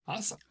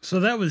Awesome. So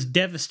that was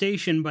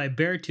Devastation by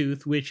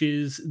Beartooth, which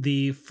is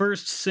the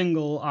first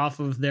single off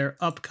of their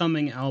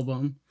upcoming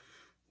album,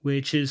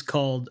 which is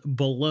called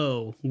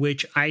Below,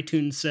 which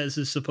iTunes says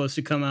is supposed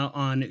to come out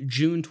on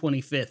June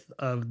 25th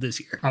of this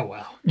year. Oh,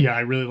 wow. Yeah, I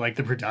really like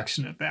the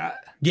production of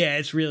that. Yeah,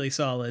 it's really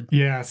solid.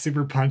 Yeah,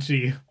 super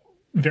punchy,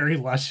 very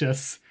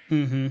luscious.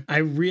 I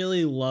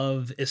really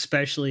love,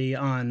 especially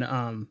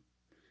on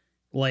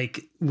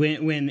like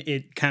when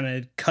it kind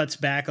of cuts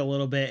back a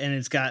little bit and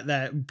it's got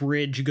that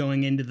bridge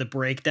going into the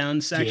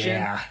breakdown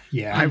section.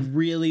 Yeah. I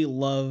really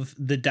love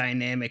the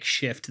dynamic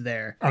shift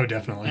there. Oh,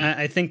 definitely.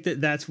 I think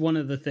that's one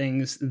of the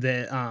things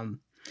that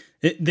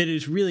that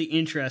is really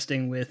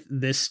interesting with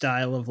this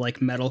style of like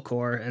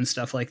metalcore and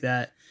stuff like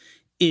that,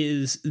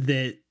 is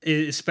that,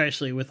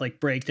 especially with like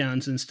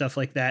breakdowns and stuff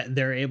like that,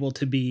 they're able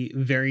to be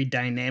very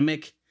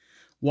dynamic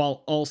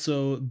while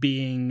also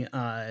being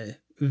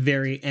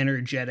very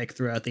energetic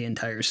throughout the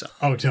entire song.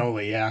 Oh,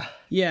 totally, yeah.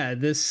 Yeah,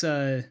 this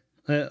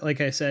like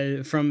I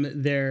said, from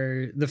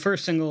the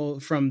first single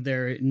from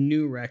their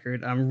new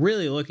record, I'm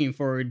really looking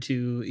forward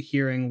to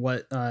hearing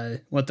what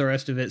the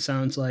rest of it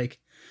sounds like,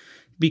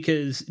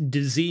 because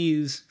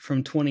Disease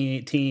from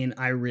 2018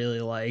 I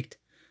really liked.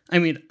 I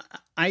mean,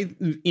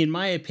 in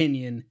my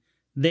opinion,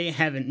 they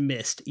haven't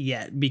missed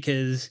yet,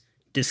 because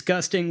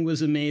Disgusting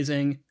was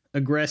amazing,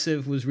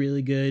 Aggressive was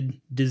really good,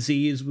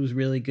 Disease was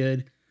really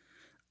good.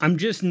 I'm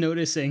just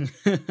noticing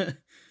that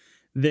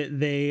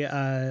they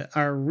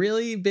are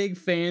really big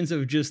fans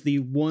of just the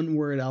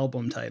one-word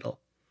album title.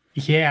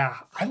 Yeah,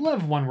 I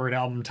love one-word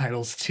album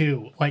titles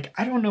too. Like,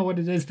 I don't know what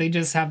it is, they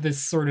just have this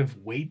sort of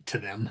weight to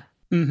them.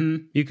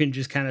 You can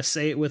just kind of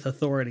say it with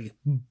authority.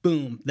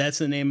 Boom, that's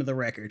the name of the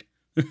record.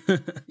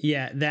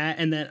 Yeah, that,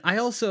 and then I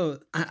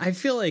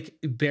feel like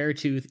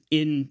Beartooth,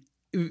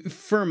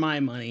 for my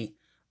money,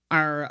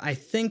 are, I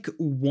think,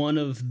 one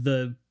of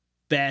the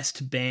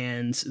best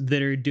bands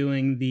that are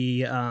doing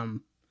the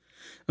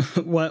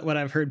what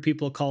I've heard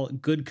people call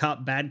good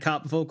cop bad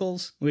cop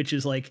vocals, which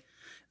is like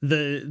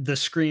the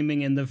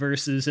screaming in the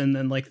verses and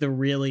then like the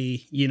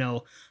really,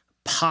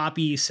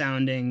 poppy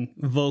sounding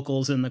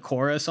vocals in the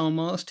chorus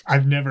almost.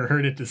 I've never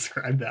heard it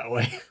described that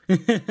way.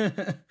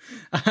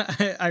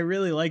 I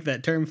really like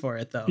that term for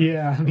it though.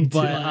 Yeah, me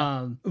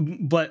too.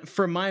 But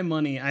for my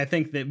money, I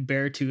think that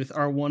Beartooth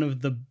are one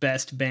of the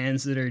best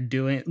bands that are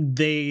doing.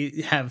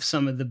 They have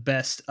some of the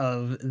best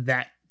of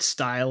that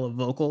style of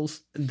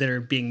vocals that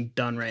are being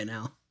done right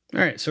now.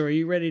 All right, so are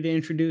you ready to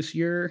introduce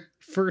your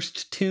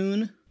first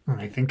tune?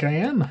 I think I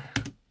am.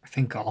 I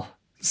think I'll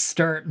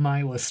start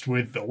my list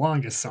with the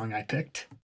longest song I picked.